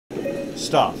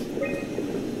stuff.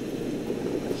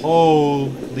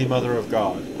 Holy Mother of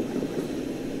God.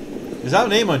 Is our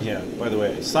name on here, by the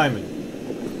way?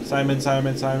 Simon. Simon.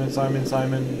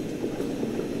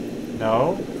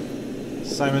 No.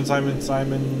 Simon.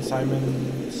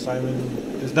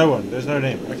 There's no one. There's no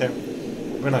name. Okay.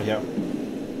 We're not here.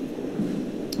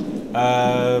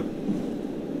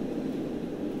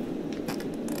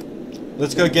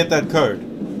 Let's go get that code.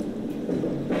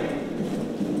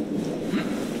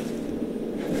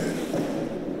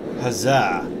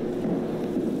 Huzzah.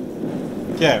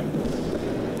 Okay.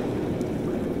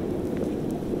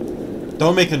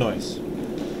 Don't make a noise.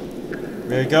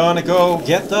 We're gonna go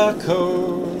get the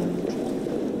code.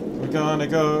 We're gonna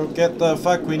go get the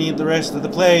fuck. We need the rest of the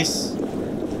place.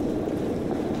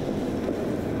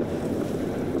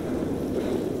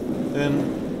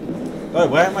 Then... Oh,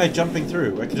 why am I jumping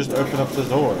through? I can just open up the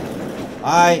door.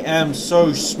 I am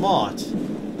so smart.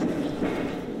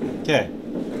 Okay.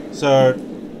 So...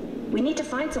 We need to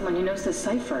find someone who knows the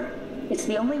cipher. It's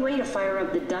the only way to fire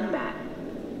up the Dunbat.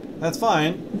 That's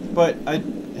fine, but I...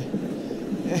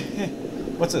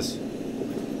 What's this?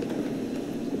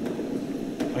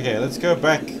 Okay, let's go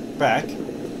back.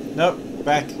 Nope,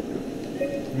 back.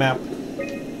 Map.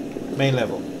 Main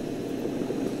level.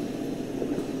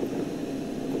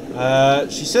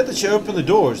 She said that she opened the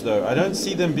doors, though. I don't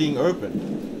see them being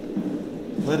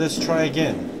opened. Let us try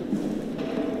again.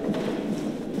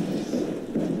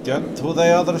 Get to the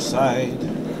other side.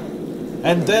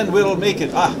 And then we'll make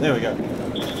it. Ah, there we go.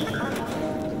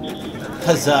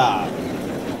 Huzzah!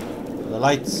 The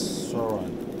lights are on.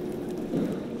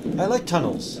 I like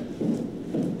tunnels.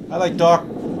 I like dark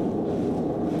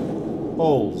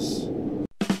holes.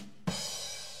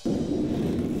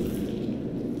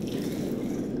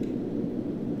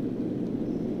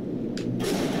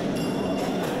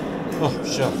 Oh,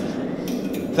 shit.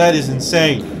 That is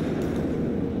insane.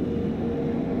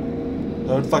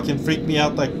 Don't fucking freak me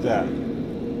out like that.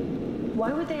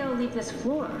 Why would they all leave this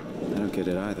floor? I don't get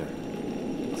it either.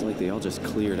 It's like they all just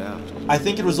cleared out. I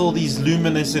think it was all these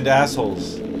luminescent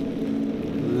assholes.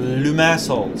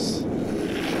 Lumassholes.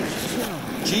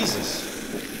 Jesus.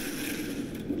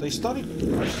 They started...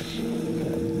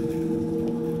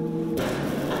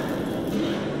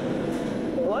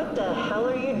 What the hell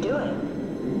are you doing?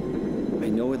 I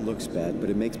know it looks bad, but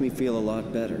it makes me feel a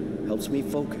lot better. Helps me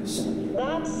focus.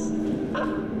 That's...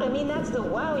 I mean, that's the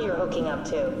wow you're hooking up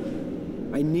to.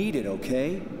 I need it,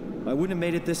 okay? I wouldn't have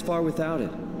made it this far without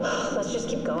it. Let's just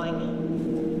keep going.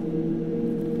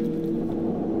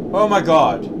 Oh my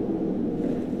god.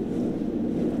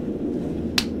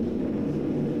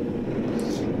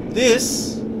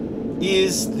 This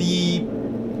is the...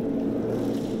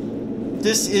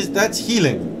 That's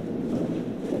healing.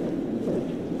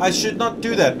 I should not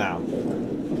do that now.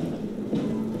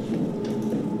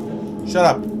 Shut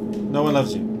up. No one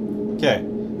loves you. Okay.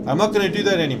 I'm not going to do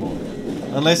that anymore.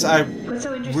 Unless I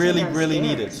really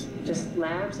need it. Just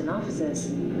labs and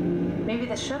offices. Maybe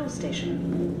the shuttle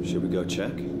station. Should we go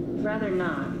check? Rather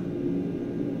not.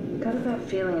 Got a bad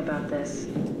feeling about this.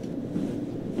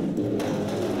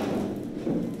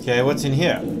 Okay, what's in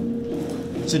here?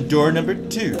 It's in door number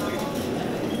 2.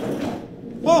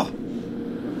 Oh!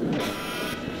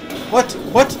 What?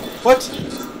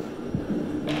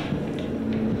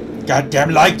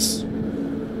 Goddamn lights!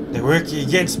 They're working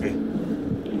against me.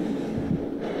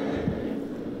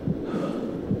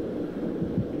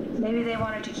 Maybe they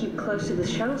wanted to keep close to the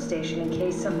shuttle station in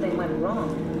case something went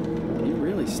wrong. You're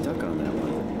really stuck on that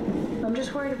one. I'm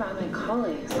just worried about my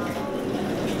colleagues.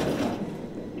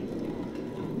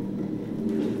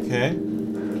 Okay.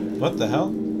 What the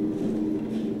hell?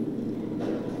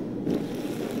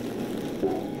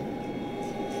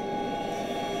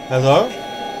 Hello?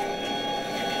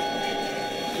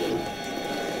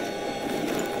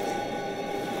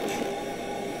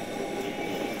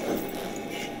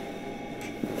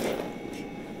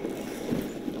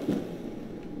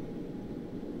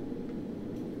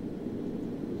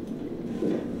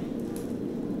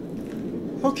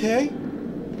 Okay.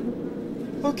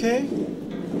 Okay.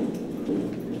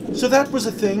 So that was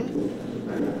a thing.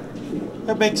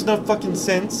 That makes no fucking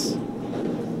sense.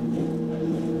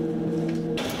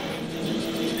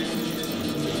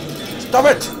 Stop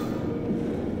it!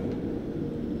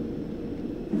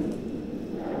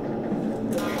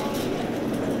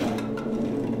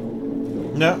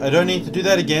 No, I don't need to do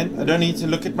that again. I don't need to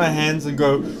look at my hands and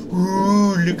go,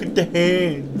 ooh, look at the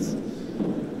hands.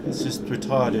 It's just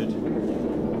retarded.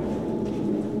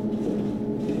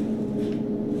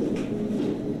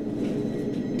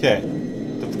 Okay,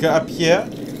 let's go up here.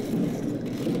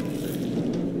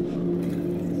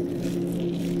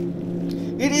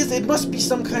 It is. It must be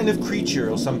some kind of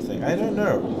creature or something. I don't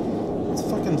know. It's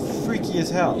fucking freaky as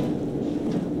hell.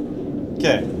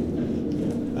 Okay.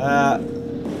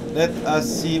 Let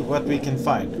us see what we can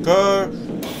find. Go.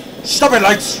 Stop it,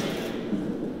 lights!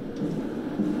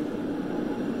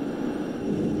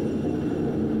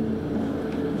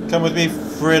 Come with me,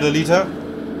 Fredolita.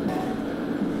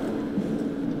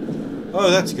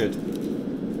 Oh, that's good.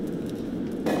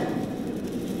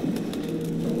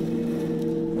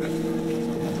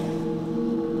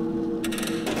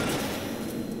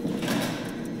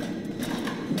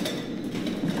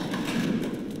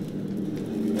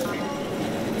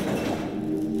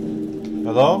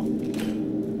 Hello?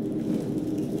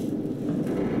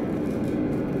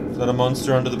 Is that a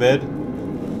monster under the bed?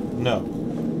 No.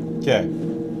 Okay.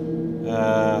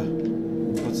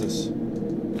 What's this?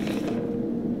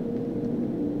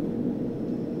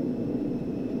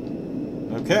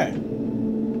 Okay. I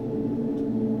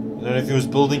don't know if he was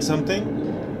building something,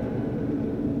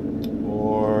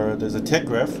 or there's a tech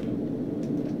ref,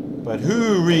 but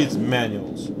who reads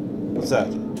manuals? What's that?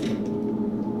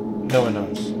 No one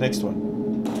knows. Next one.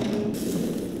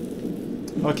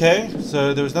 Okay,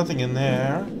 so there was nothing in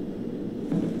there,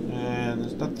 and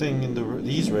there's nothing in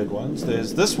these red ones.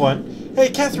 There's this one. Hey,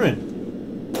 Catherine!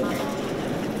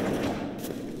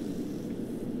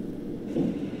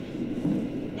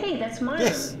 Hey, that's Mara.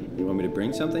 Yes. You want me to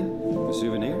bring something? A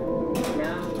souvenir?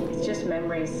 No, it's just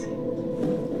memories.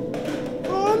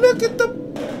 Oh, look at the...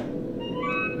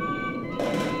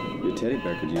 Your teddy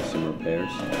bear could use some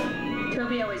repairs.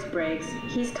 Toby always breaks.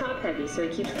 He's top heavy, so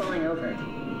he keeps falling over.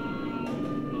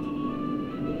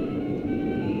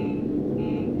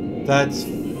 That's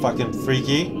fucking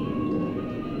freaky.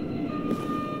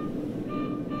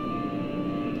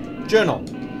 Journal.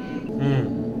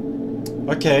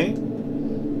 Okay.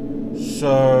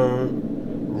 So,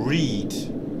 Reed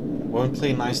won't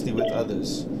play nicely with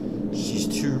others. She's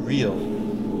too real.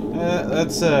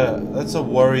 That's a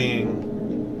worrying.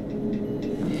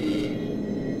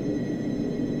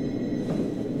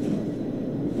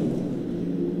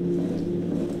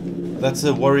 That's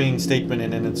a worrying statement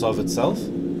in and of itself.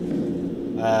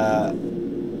 I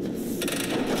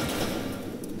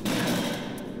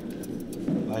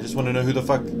just want to know who the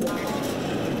fuck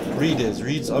Reed is.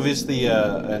 Reed's obviously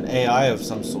an AI of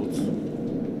some sort.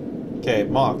 Okay,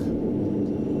 Mark.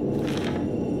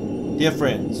 Dear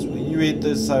friends, when you read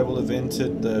this, I will have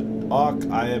entered the arc.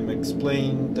 I am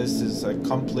explained. This is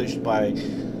accomplished by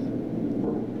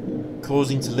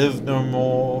causing to live no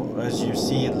more, as you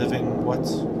see living. What?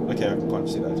 Okay, I can't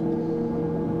see that.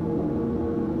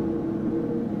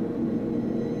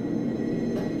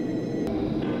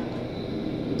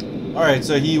 Alright,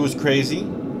 so he was crazy.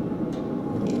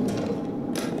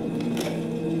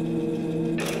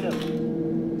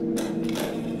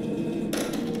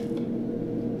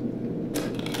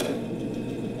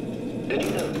 Did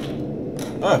you know?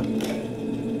 Oh.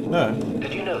 No.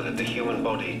 Did you know that the human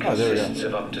body consists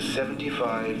of up to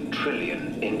 75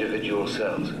 trillion individual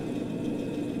cells?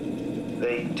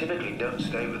 They typically don't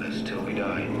stay with us till we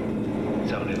die.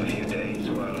 Some live a few days,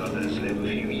 while others live a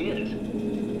few years.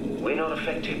 We're not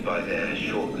affected by their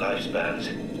short lifespans,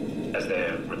 as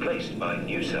they're replaced by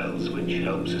new cells which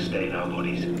help sustain our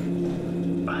bodies.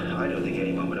 I don't think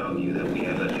anyone would argue that we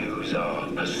ever lose our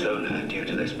persona due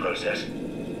to this process.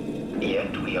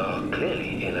 Yet we are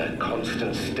clearly in a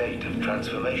constant state of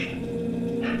transformation.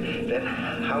 Then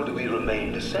how do we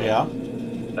remain the same? Yeah.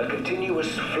 A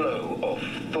continuous flow of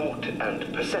thought and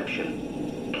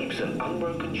perception keeps an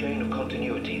unbroken chain of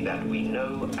continuity that we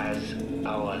know as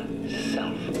our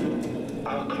self.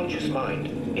 Our conscious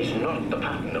mind is not the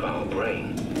pattern of our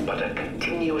brain, but a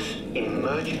continuous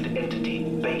emergent entity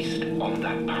based on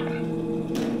that pattern.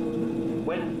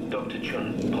 When Dr.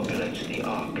 Chun populates the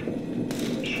Ark,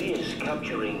 she is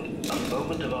capturing a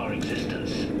moment of our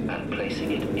existence and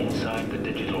placing it inside the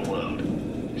digital world.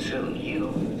 Soon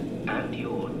you and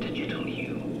your digital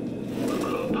you will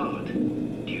grow apart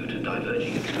due to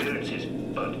diverging experiences,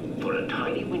 but for a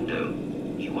tiny window,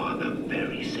 you are the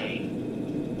very same.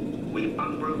 With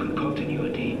unbroken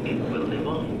continuity, it will live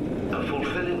on. A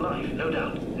fulfilling life, no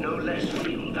doubt, no less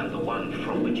real than the one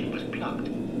from which it was plucked.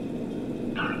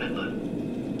 Now remember,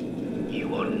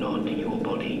 you are not your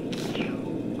body. You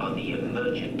are the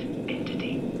emergent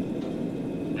entity.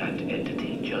 That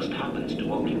entity just happens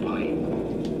to occupy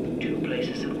two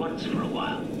places at once for a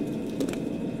while.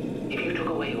 If you took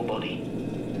away your body,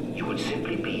 you would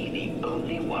simply be the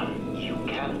only one you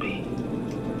can be.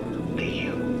 The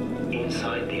you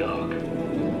inside the Ark.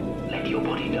 Let your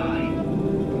body die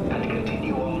and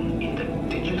continue on in the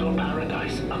digital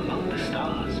paradise among the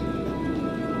stars.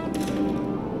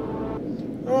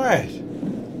 Right.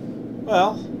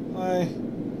 Well, I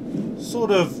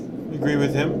sort of agree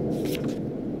with him.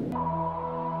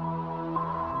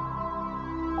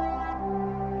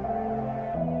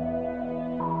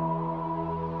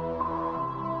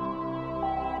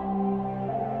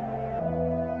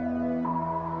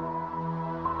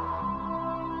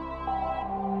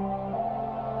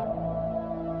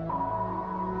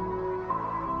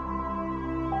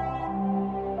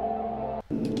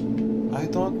 I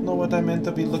don't know what I meant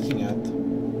to be looking at.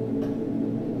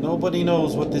 Nobody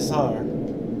knows what these are.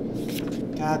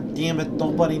 God damn it,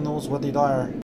 nobody knows what they are.